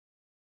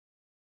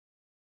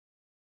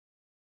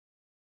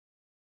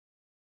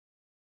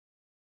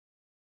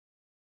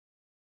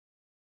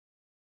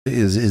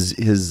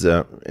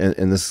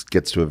And this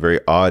gets to a very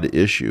odd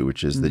issue,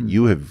 which is that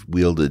you have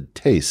wielded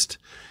taste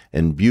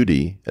and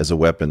beauty as a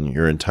weapon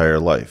your entire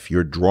life.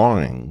 Your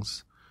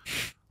drawings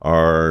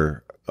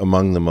are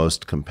among the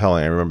most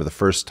compelling. I remember the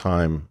first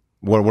time,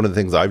 one of the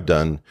things I've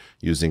done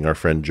using our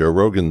friend Joe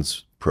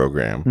Rogan's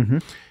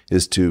program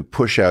is to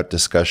push out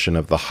discussion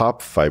of the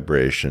hop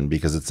vibration,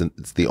 because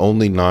it's the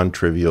only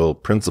non-trivial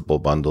principle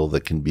bundle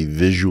that can be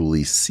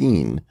visually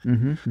seen.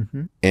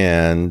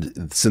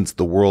 And since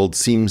the world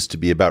seems to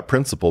be about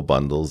principle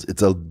bundles,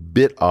 it's a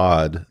bit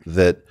odd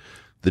that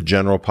the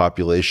general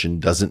population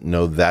doesn't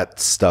know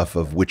that stuff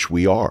of which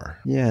we are.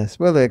 Yes,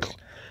 well,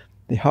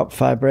 the hop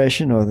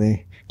vibration, or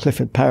the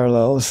Clifford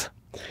parallels,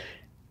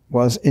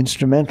 was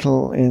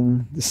instrumental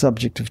in the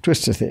subject of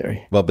twistor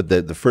theory. Well, but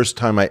the first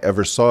time I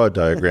ever saw a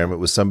diagram, it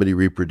was somebody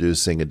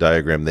reproducing a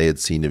diagram they had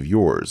seen of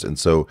yours. And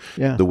so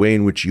the way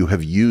in which you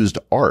have used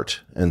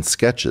art and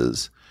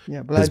sketches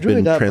has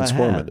been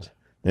transformative.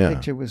 The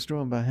picture was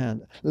drawn by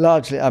hand.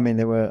 Largely, I mean,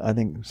 there were, I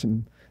think,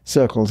 some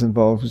circles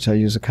involved, which I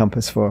use a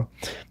compass for.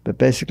 But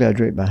basically, I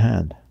drew it by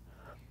hand.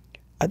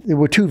 There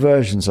were two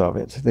versions of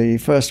it. The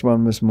first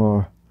one was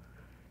more...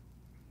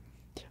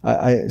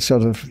 I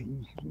sort of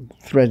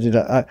threaded.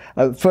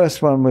 The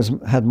first one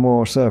had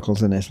more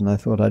circles in it, and I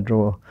thought I'd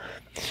draw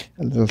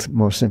a little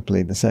more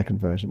simply the second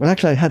version. Well,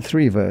 actually, I had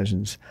three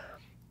versions.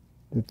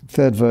 The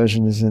third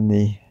version is in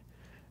the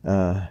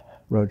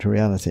Road to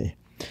Reality,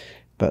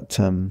 but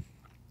I'm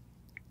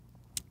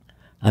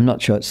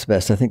not sure it's the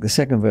best. I think the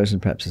second version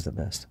perhaps is the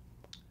best.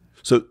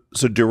 So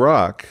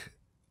Dirac,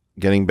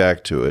 getting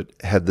back to it,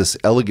 had this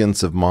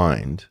elegance of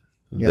mind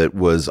that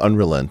was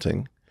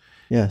unrelenting.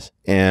 Yes,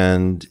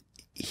 and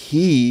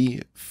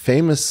he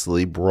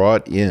famously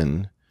brought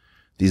in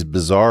these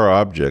bizarre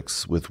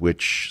objects with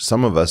which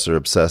some of us are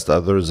obsessed,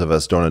 others of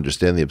us don't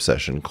understand the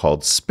obsession,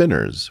 called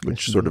spinners,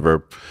 which sort of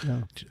are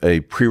a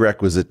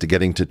prerequisite to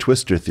getting to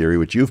twistor theory,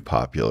 which you've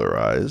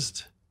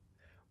popularized.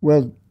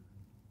 Well,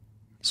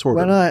 sort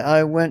when of.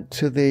 I went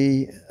to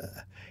the...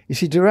 you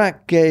see,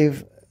 Dirac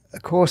gave a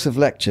course of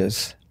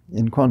lectures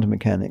in quantum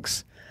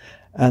mechanics,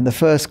 and the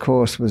first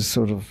course was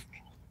sort of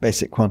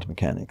basic quantum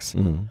mechanics.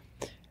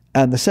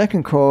 And the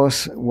second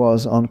course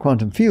was on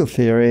quantum field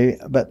theory,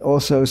 but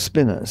also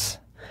spinners.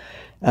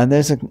 And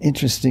there's an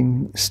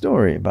interesting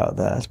story about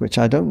that, which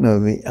I don't know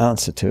the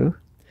answer to.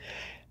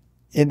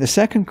 In the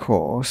second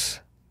course,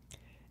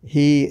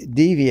 he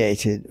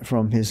deviated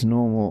from his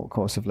normal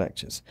course of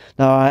lectures.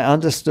 Now, I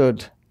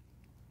understood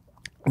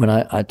when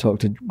I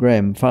talked to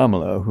Graham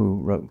Farmiloe,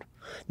 who wrote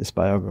this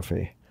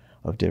biography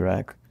of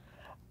Dirac,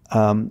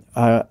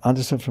 I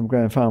understood from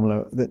Graham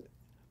Farmiloe that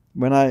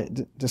when I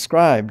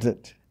described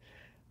that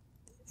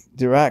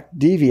Dirac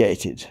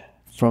deviated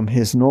from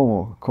his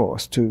normal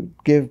course to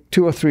give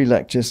 2 or 3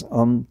 lectures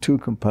on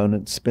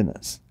 2-component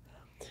spinners,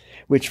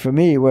 which for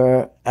me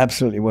were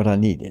absolutely what I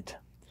needed.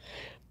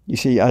 You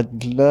see,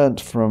 I'd learned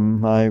from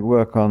my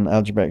work on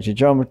algebraic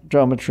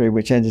geometry,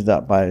 which ended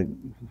up by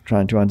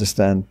trying to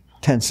understand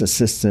tensor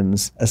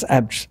systems as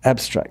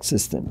abstract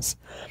systems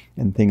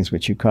and things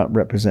which you can't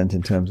represent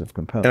in terms of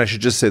components. And I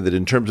should just say that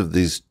in terms of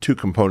these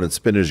 2-component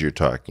spinners you're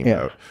talking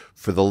about,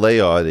 for the lay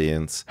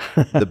audience,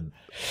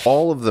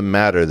 all of the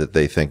matter that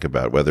they think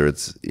about, whether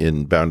it's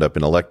bound up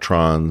in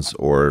electrons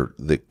or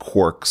the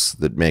quarks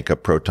that make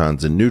up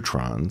protons and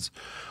neutrons,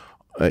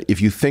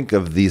 if you think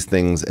of these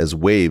things as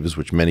waves,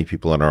 which many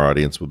people in our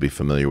audience will be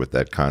familiar with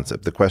that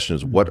concept, the question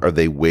is,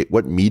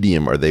 what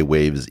medium are they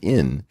waves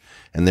in?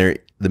 And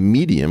the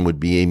medium would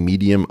be a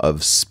medium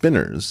of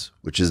spinners,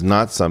 which is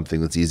not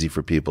something that's easy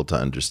for people to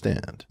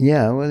understand.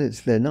 Yeah, well,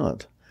 they're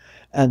not.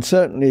 And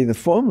certainly the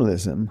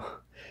formalism,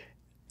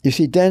 you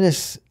see,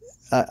 Dennis,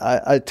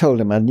 I told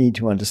him I need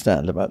to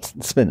understand about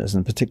spinners,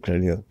 and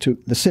particularly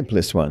the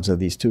simplest ones are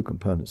these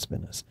 2-component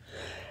spinners.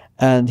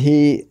 And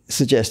he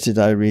suggested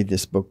I read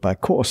this book by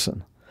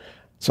Corson.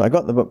 So I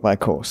got the book by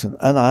Corson,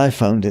 and I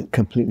found it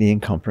completely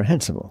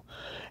incomprehensible.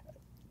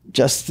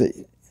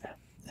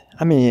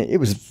 It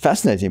was a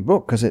fascinating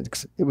book because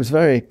it was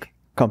very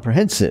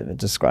comprehensive. It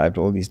described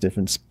all these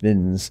different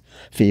spins,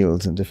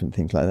 fields, and different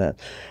things like that,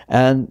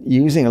 and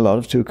using a lot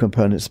of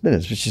 2-component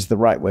spinners, which is the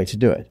right way to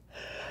do it.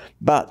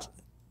 But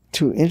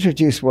to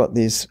introduce what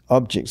these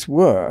objects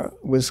were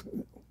was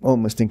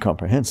almost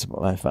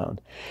incomprehensible, I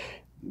found.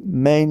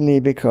 Mainly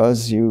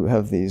because you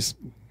have these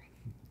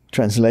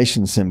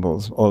translation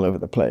symbols all over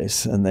the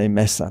place, and they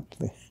mess up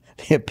the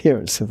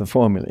appearance of the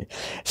formulae.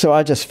 So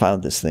I just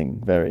found this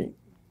thing very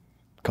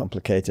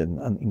complicated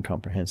and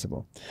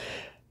incomprehensible.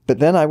 But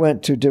then I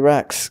went to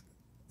Dirac's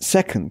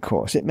second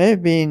course. It may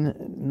have been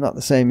not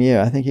the same year.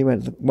 I think he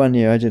went 1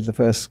 year, I did the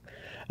first,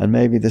 and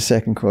maybe the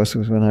second course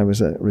was when I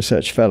was a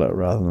research fellow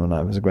rather than when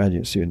I was a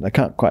graduate student. I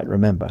can't quite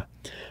remember.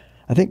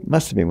 I think it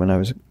must have been when I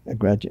was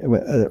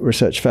a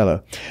research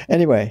fellow.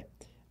 Anyway,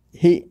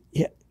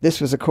 this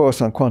was a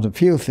course on quantum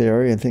field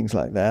theory and things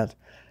like that,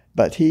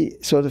 but he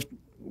sort of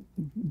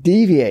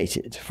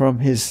deviated from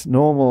his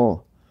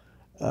normal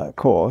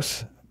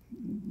course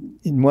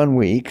in 1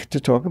 week to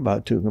talk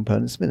about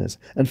two-component spinners.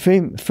 And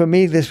for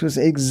me, this was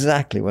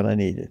exactly what I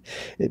needed.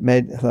 It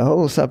made the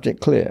whole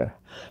subject clear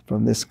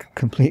from this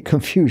complete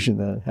confusion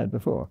that I had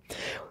before.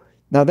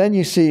 Now then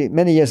you see,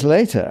 many years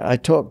later, I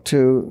talked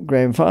to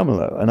Graham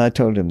Farmiloe, and I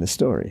told him the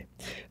story.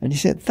 And he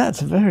said,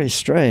 that's very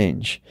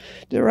strange.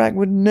 Dirac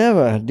would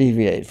never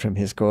deviate from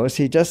his course.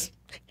 He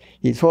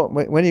thought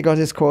when he got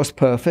his course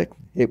perfect,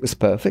 it was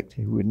perfect.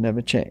 He would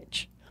never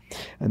change.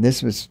 And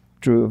this was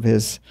true of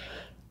his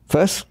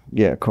first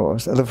year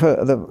course,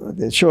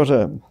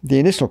 the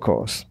initial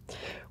course,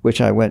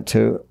 which I went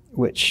to,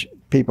 which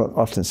people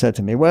often said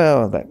to me,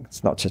 well,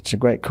 that's not such a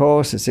great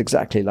course. It's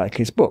exactly like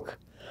his book.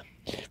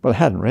 Well, I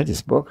hadn't read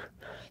his book,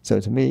 so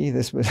to me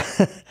this was,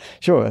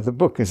 sure, the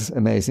book is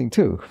amazing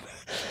too,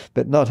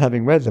 but not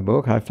having read the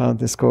book, I found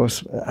this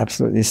course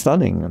absolutely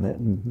stunning,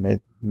 and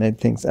it made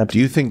things absolutely... Do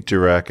you think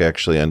Dirac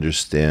actually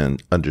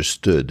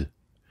understood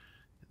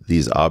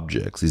these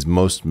objects, these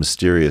most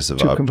mysterious of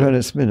objects?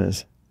 Two-component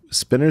spinners.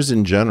 Spinners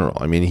in general.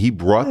 I mean, he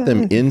brought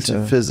them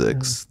into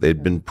physics.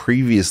 They'd been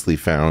previously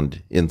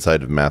found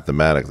inside of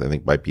mathematics, I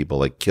think by people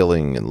like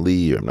Killing and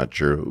Lee, I'm not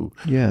sure who.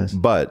 Yes.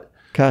 But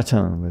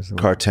Cartan was the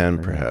one.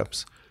 Cartan,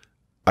 perhaps.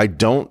 I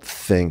don't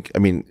think, I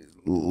mean,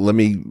 let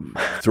me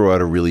throw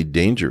out a really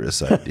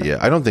dangerous idea.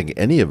 I don't think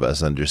any of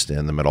us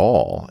understand them at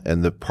all.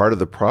 And the part of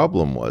the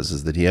problem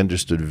is that he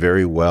understood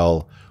very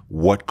well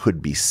what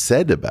could be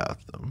said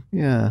about them.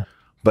 Yeah.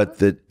 But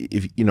that,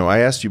 if I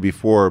asked you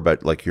before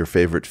about like your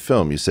favorite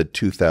film, you said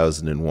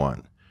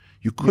 2001.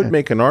 You could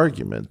make an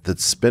argument that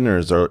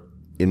spinners are,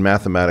 in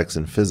mathematics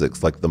and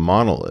physics, like the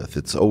monolith.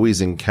 It's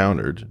always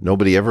encountered.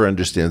 Nobody ever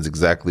understands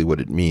exactly what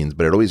it means,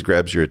 but it always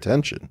grabs your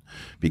attention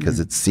because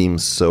it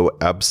seems so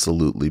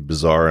absolutely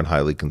bizarre and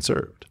highly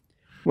conserved.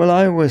 Well,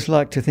 I always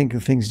like to think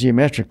of things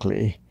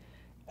geometrically,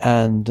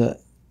 and at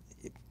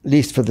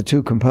least for the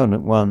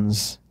two-component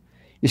ones,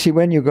 you see,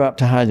 when you go up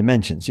to higher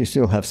dimensions, you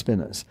still have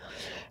spinners.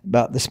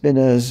 But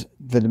the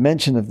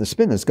dimension of the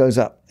spinners goes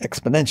up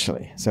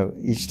exponentially. So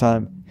each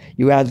time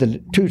you add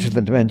the 2 to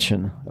the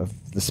dimension of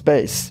the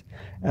space,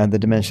 and the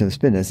dimension of the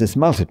spinners is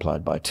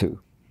multiplied by 2.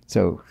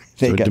 So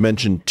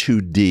dimension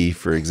 2D,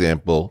 for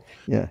example,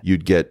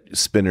 you'd get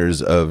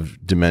spinners of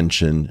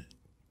dimension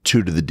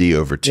 2 to the D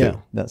over 2. Yeah,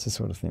 that's the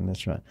sort of thing.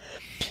 That's right.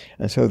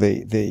 And so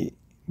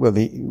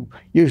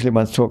usually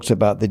one talks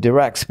about the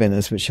Dirac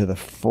spinners, which are the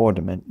full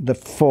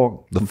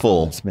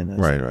spinners.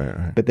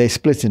 Right. But they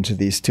split into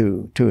these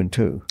two and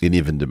two. In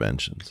even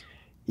dimensions.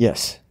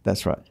 Yes,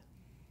 that's right.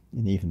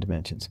 In even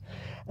dimensions.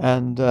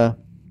 And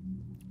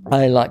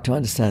I like to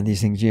understand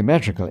these things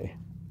geometrically.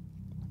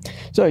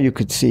 So you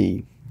could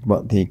see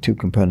what the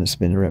two-component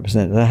spinner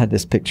represented. I had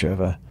this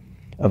picture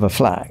of a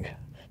flag.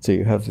 So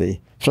you have the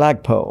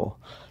flagpole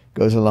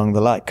goes along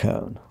the light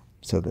cone.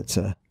 So that's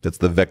the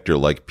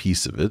vector-like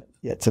piece of it.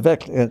 Yeah, it's a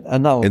vector, a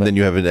null. And then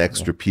you have an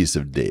extra piece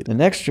of data.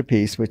 An extra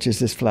piece, which is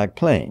this flag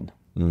plane.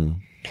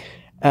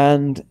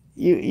 And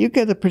you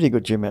get a pretty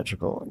good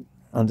geometrical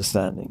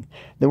understanding.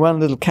 The one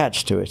little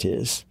catch to it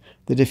is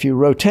that if you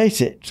rotate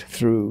it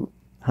through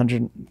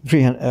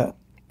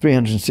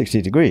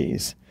 360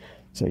 degrees,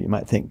 so you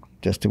might think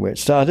just to where it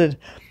started,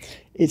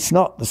 it's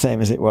not the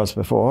same as it was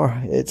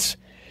before. It's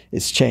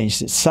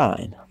changed its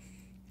sign.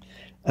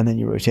 And then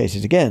you rotate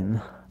it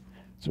again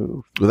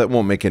through. Well, that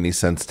won't make any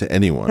sense to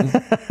anyone.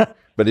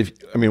 But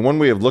one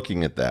way of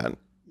looking at that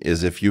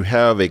is if you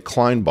have a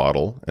Klein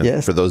bottle,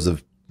 and for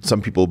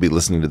some people will be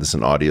listening to this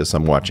in audio,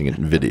 some watching it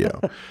in video.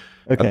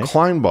 Okay. A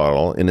Klein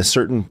bottle, in a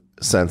certain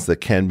sense that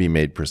can be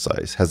made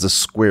precise, has a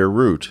square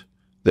root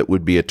that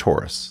would be a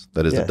torus,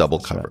 that is a double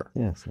cover.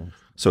 Right. Yes.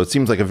 So it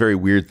seems like a very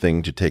weird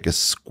thing to take a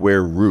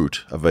square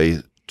root of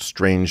a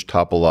strange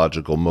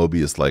topological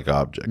Mobius-like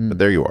object, but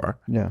there you are.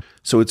 Yeah.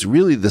 So it's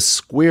really the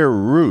square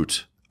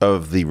root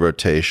of the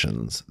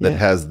rotations that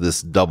has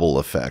this double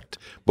effect.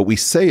 But we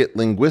say it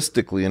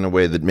linguistically in a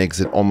way that makes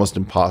it almost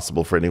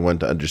impossible for anyone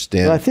to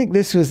understand. Well, I think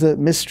this was the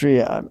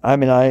mystery.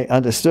 I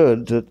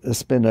understood that a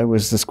spinner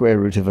was the square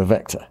root of a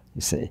vector,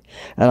 you see,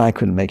 and I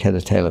couldn't make head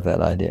or tail of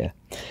that idea.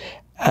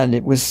 And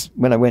it was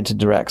when I went to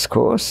Dirac's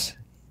course,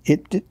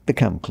 it did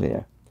become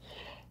clear.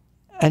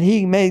 And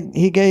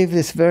he gave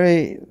this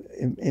very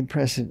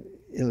impressive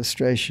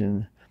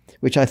illustration,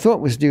 which I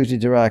thought was due to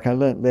Dirac. I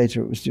learned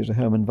later it was due to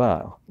Hermann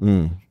Weyl.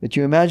 That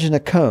you imagine a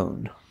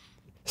cone,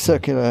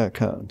 circular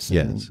cone,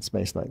 in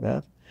space like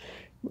that,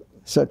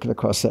 circular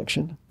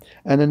cross-section,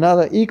 and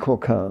another equal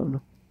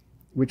cone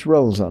which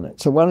rolls on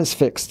it. So one is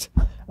fixed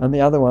and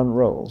the other one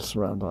rolls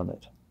around on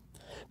it.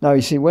 Now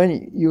you see,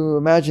 when you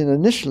imagine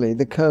initially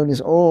the cone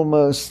is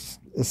almost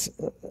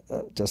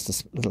just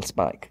a little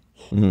spike.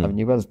 I mean,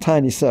 you've got a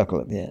tiny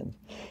circle at the end.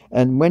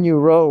 And when you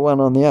roll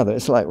one on the other,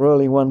 it's like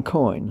rolling one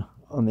coin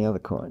on the other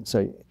coin.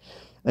 So,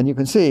 and you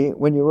can see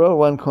when you roll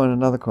one coin on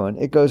another coin,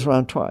 it goes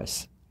around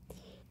twice.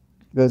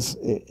 It goes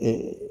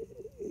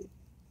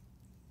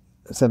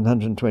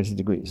 720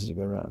 degrees as you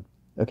go around.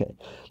 Okay.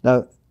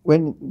 Now,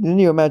 then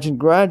you imagine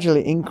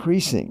gradually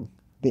increasing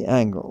the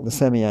angle, the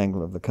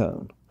semi-angle of the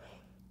cone.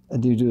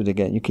 And you do it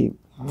again. You keep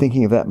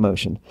thinking of that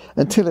motion,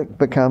 until it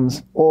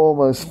becomes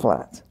almost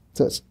flat.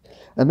 So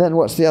and then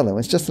what's the other one?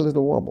 It's just a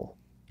little wobble.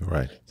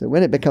 Right. So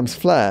when it becomes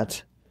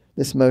flat,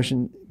 this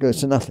motion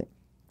goes to nothing.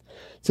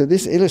 So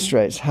this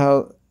illustrates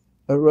how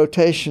a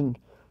rotation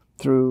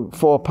through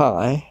 4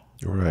 pi,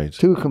 Right.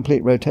 2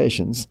 complete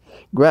rotations,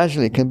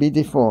 gradually can be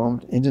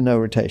deformed into no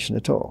rotation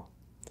at all.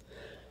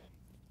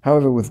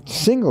 However, with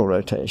single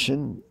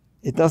rotation,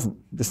 it doesn't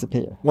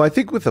disappear. Well, I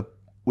think with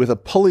a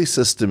pulley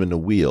system and a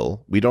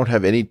wheel, we don't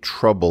have any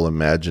trouble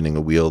imagining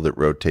a wheel that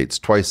rotates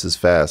twice as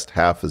fast,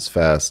 half as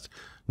fast,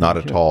 not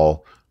at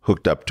all,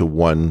 hooked up to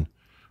one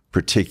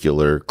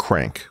particular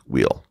crank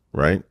wheel,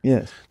 right?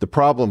 Yes. The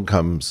problem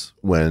comes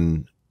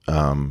when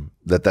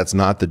that's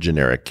not the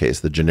generic case.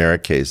 The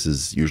generic case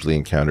is usually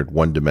encountered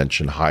 1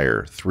 dimension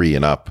higher, 3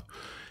 and up,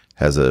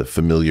 has a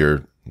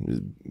familiar,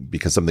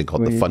 because something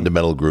called the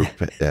fundamental group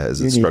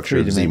has a structure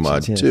of Z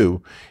mod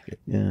 2.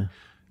 Yeah.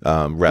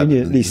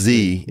 Rather than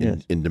Z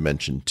in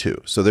dimension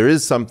 2. So there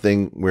is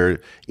something where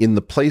in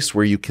the place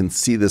where you can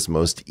see this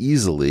most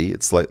easily,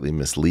 it's slightly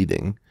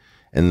misleading.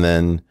 And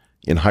then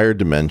in higher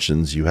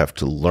dimensions, you have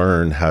to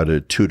learn how to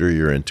tutor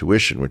your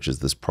intuition, which is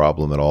this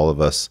problem that all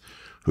of us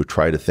who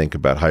try to think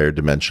about higher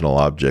dimensional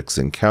objects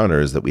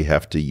encounter, is that we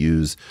have to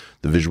use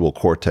the visual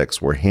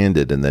cortex we're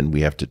handed, and then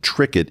we have to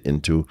trick it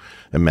into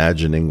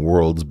imagining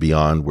worlds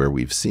beyond where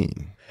we've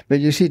seen. But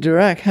you see,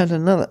 Dirac had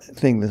another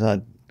thing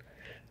that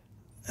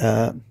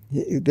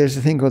there's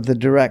a thing called the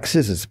Dirac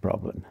scissors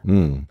problem.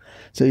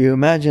 So you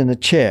imagine a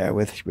chair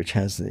which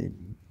has the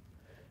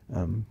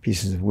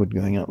pieces of wood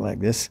going up like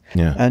this,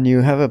 and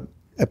you have a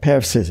pair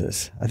of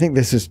scissors. I think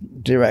this is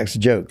Dirac's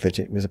joke, that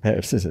it was a pair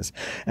of scissors.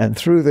 And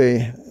through the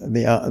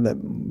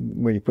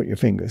where you put your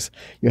fingers,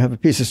 you have a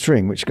piece of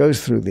string which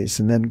goes through this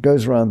and then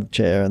goes around the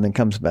chair and then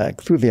comes back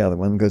through the other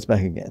one and goes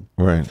back again.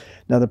 Right.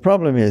 Now the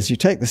problem is you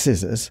take the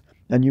scissors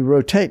and you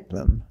rotate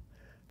them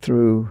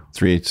through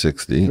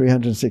 360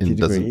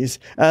 degrees,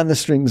 and the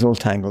string's all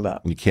tangled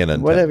up. You can't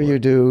untangle Whatever you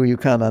do, you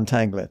can't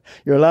untangle it.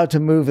 You're allowed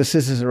to move the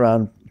scissors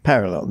around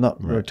parallel,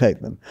 not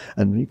rotate them.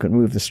 And you can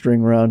move the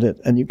string around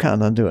it, and you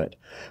can't undo it.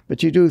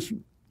 But you do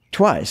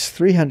twice,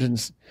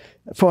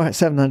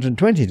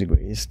 720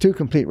 degrees, 2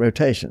 complete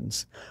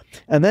rotations.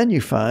 And then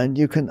you find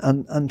you can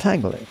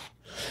untangle it.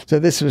 So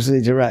this was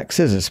the Dirac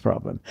scissors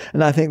problem.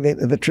 And I think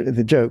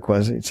the joke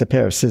was it's a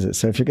pair of scissors.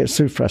 So if you get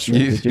too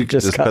frustrated, you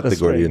just cut the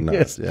Gordian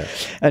knots. Yes. Yeah.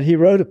 And he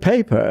wrote a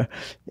paper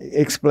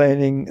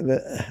explaining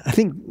that, I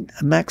think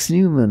Max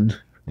Newman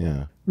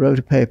wrote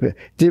a paper.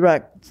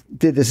 Dirac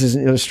did this as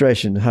an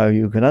illustration of how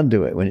you can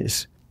undo it when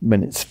it's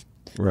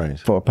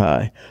 4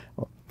 pi,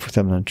 or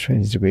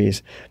 720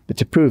 degrees. But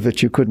to prove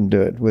that you couldn't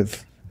do it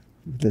with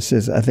this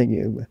is, I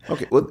think,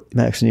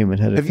 Max Newman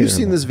had a Have you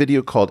seen this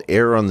video called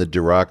Air on the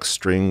Dirac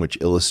String, which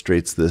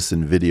illustrates this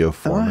in video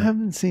form? I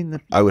haven't seen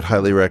that. I would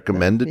highly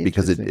recommend it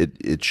because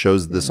it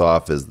shows this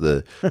off as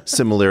the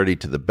similarity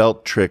to the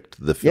belt trick,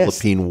 the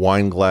Philippine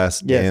wine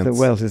glass dance,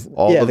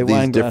 all of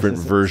these different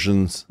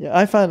versions. Yeah,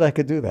 I found I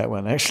could do that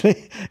one,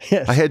 actually.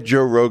 Yes. I had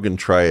Joe Rogan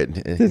try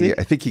it.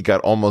 I think he got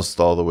almost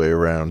all the way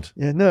around.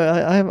 Yeah,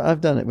 no, I've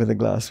done it with a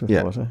glass with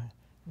water.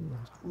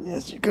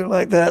 Yes, you go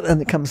like that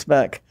and it comes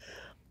back.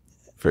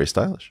 Very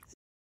stylish.